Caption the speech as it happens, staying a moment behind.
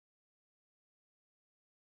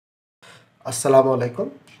Assalamu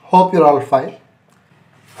alaikum. Hope you're all fine.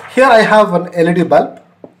 Here I have an LED bulb.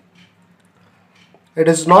 It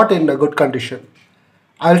is not in a good condition.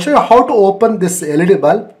 I'll show you how to open this LED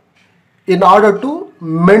bulb in order to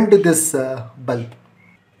mend this bulb.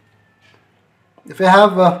 If you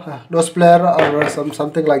have a nose plier or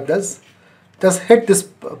something like this, just hit this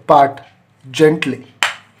part gently.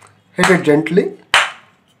 Hit it gently.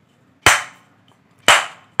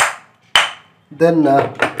 Then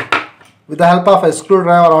with the help of a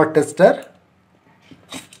screwdriver or tester,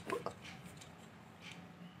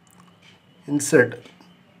 insert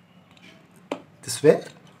this way.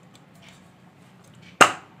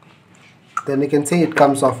 Then you can see it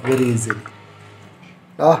comes off very easily.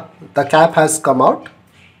 The cap has come out.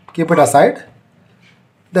 Keep it aside.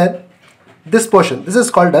 Then this portion, this is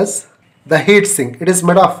called as the heat sink. It is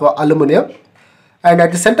made of aluminum, and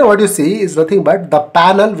at the center what you see is nothing but the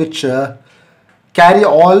panel which carry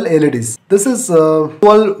all LEDs. This is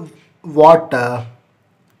 12-watt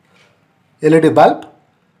LED bulb.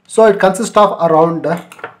 So it consists of around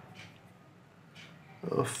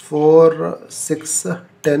 4, 6,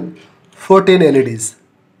 10, 14 LEDs.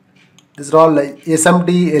 These are all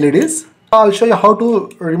SMD LEDs. I'll show you how to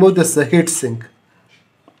remove this heat sink.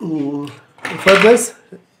 For this,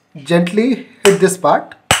 gently hit this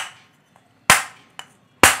part.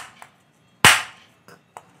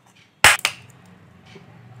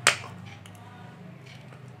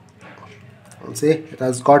 See, it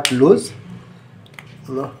has got loose.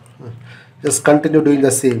 Just continue doing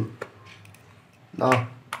the same. Now,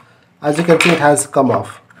 as you can see, it has come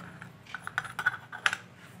off.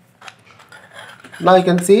 Now you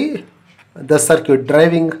can see the circuit,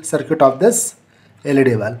 driving circuit of this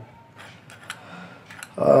LED bulb.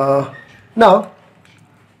 Now,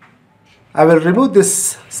 I will remove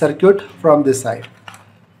this circuit from this side.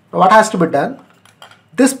 Now, what has to be done?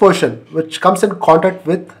 This portion which comes in contact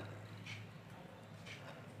with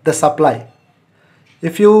the supply,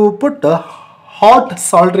 if you put a hot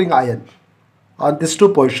soldering iron on this two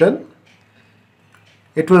portion,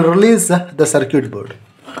 it will release the circuit board.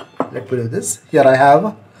 Let me do this. Here I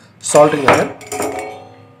have soldering iron.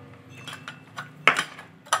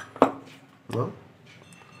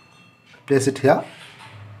 Place it here.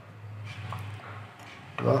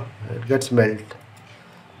 It gets melted.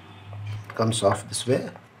 It comes off this way.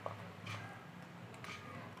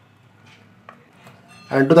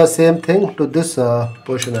 And do the same thing to this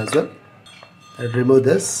portion as well. And remove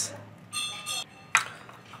this.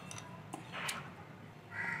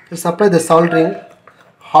 Just apply the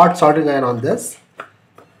hot soldering iron on this.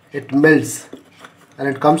 It melts and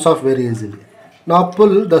it comes off very easily. Now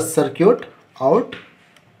pull the circuit out.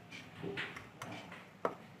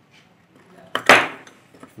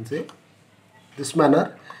 See, this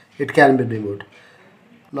manner it can be removed.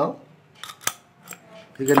 Now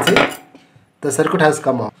you can see the circuit has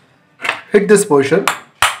come off. Hit this portion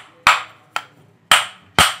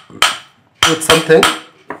with something,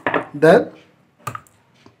 then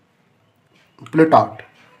pull it out.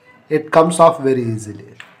 It comes off very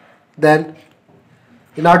easily. Then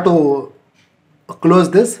in order to close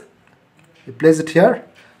this, you place it here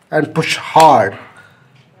and push hard.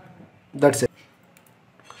 That's it.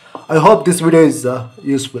 I hope this video is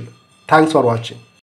useful. Thanks for watching.